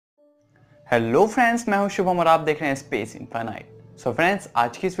Hello friends, मैं हूं शुभम और आप देख रहे हैं स्पेस इनफाइनाइट। सो फ्रेंड्स,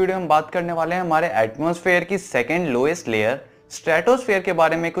 आज की इस वीडियो में बात करने वाले हैं हमारे एटमॉस्फेयर की सेकंड लोएस्ट लेयर स्ट्रेटोस्फेयर के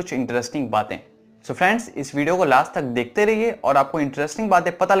बारे में कुछ इंटरेस्टिंग बातें। सो फ्रेंड्स, इस वीडियो को लास्ट तक देखते रहिए और आपको इंटरेस्टिंग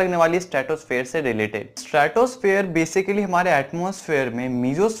बातें पता लगने वाली है स्ट्रेटोस्फेयर से रिलेटेड। स्ट्रेटोस्फेयर बेसिकली हमारे एटमॉस्फेयर में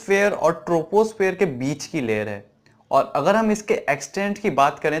मीजोस्फेयर और ट्रोपोस्फेयर के बीच की लेयर है। और अगर हम इसके एक्सटेंट की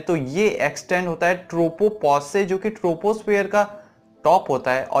बात करें तो ये एक्सटेंड होता है ट्रोपोपॉज से, जो कि ट्रोपोस्फेयर का टॉप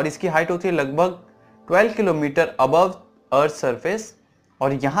होता है और इसकी हाइट होती है लगभग 12 किलोमीटर अबव अर्थ सरफेस।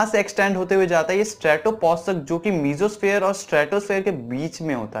 और यहाँ से एक्सटेंड होते हुए जाता है ये स्ट्रेटोपॉज तक, जो कि मीजोस्फेयर और स्ट्रेटोस्फेयर के बीच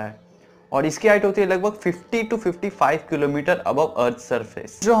में होता है और इसकी हाइट होती है लगभग 50 to 55 kilometre above earth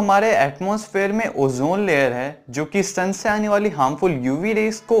surface. जो हमारे एटमॉस्फेयर में ओजोन लेयर है, जो कि सन से आने वाली हार्मफुल यूवी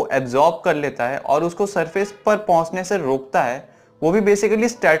रेस को एब्जॉर्ब कर लेता है और उसको सरफेस पर पहुंचने से रोकता है, वो भी बेसिकली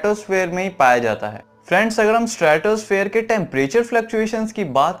स्ट्रेटोस्फेयर में ही पाया जाता है। फ्रेंड्स, अगर हम स्ट्रेटोस्फेयर के टेम्परेचर फ्लक्चुएशंस की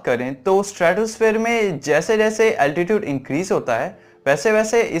बात करें तो स्ट्रेटोस्फेयर में जैसे जैसे एल्टीट्यूड इंक्रीज होता है वैसे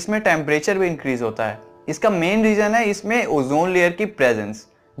वैसे इसमें टेम्परेचर भी इंक्रीज होता है। इसका मेन रीजन है इसमें ओजोन लेयर की प्रेजेंस,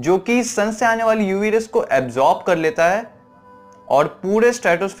 जो कि सन से आने वाली यूवी रेस को एब्जॉर्ब कर लेता है और पूरे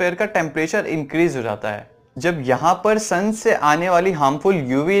स्ट्रेटोस्फेयर का टेम्परेचर इंक्रीज हो जाता है। जब यहाँ पर सन से आने वाली हार्मफुल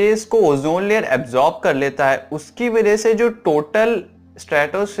यूवी रेस को ओजोन लेयर एब्जॉर्ब कर लेता है, उसकी वजह से जो टोटल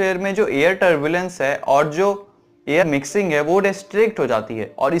स्ट्रेटोस्फेयर में जो एयर टर्बुलेंस है और जो एयर मिक्सिंग है वो रेस्ट्रिक्ट हो जाती है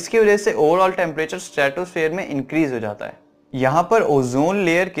और इसकी वजह से ओवरऑल टेम्परेचर स्ट्रेटोस्फेयर में इंक्रीज हो जाता है। यहाँ पर ओजोन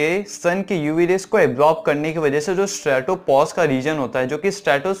लेयर के सन की यूवी रेस को एब्जॉर्ब करने की वजह से जो स्ट्रेटोपॉज का रीजन होता है, जो कि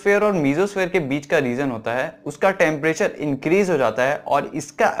स्ट्रेटोस्फेयर और मीजोस्फेयर के बीच का रीजन होता है, उसका टेम्परेचर इंक्रीज हो जाता है और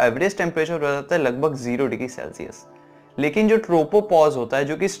इसका एवरेज टेम्परेचर हो जाता है लगभग 0 डिग्री सेल्सियस। लेकिन जो ट्रोपोपॉज होता है,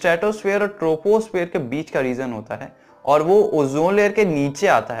 जो कि स्ट्रेटोस्फेयर और ट्रोपोस्फेयर के बीच का रीजन होता है और वो ओजोन लेयर के नीचे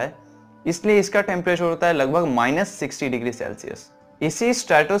आता है, इसलिए इसका टेम्परेचर होता है लगभग -60 डिग्री सेल्सियस। इसी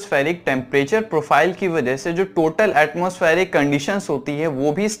स्ट्रेटोस्फेरिक टेम्परेचर प्रोफाइल की वजह से जो टोटल एटमॉस्फेरिक कंडीशंस होती है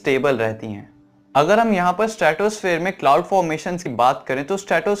वो भी स्टेबल रहती हैं। अगर हम यहाँ पर स्ट्रेटोस्फेयर में क्लाउड फॉर्मेशन की बात करें तो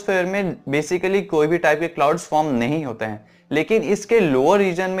स्ट्रेटोस्फेयर में बेसिकली कोई भी टाइप के क्लाउड्स फॉर्म नहीं होते हैं, लेकिन इसके लोअर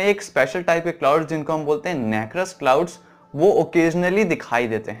रीजन में एक स्पेशल टाइप के क्लाउड्स, जिनको हम बोलते हैं नेक्रस क्लाउड्स, वो ओकेजनली दिखाई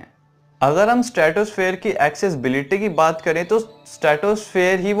देते हैं। अगर हम स्ट्रेटोस्फेयर की एक्सेसिबिलिटी की बात करें तो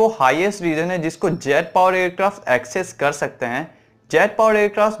स्ट्रेटोस्फेयर ही वो हाईएस्ट रीजन है जिसको जेट पावर एयरक्राफ्ट एक्सेस कर सकते हैं। जेट पावर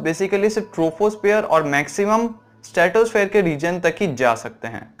एयरक्राफ्ट बेसिकली सिर्फ ट्रोपोस्फेयर और मैक्सिमम स्ट्रेटोस्फेयर के रीजन तक ही जा सकते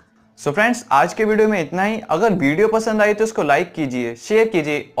हैं। सो फ्रेंड्स, आज के वीडियो में इतना ही। अगर वीडियो पसंद आई तो इसको लाइक कीजिए, शेयर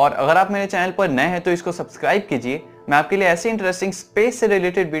कीजिए और अगर आप मेरे चैनल पर नए हैं तो इसको सब्सक्राइब कीजिए। मैं आपके लिए ऐसी इंटरेस्टिंग स्पेस से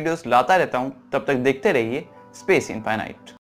रिलेटेड वीडियोस लाता रहता हूं। तब तक देखते रहिए स्पेस इनफाइनाइट।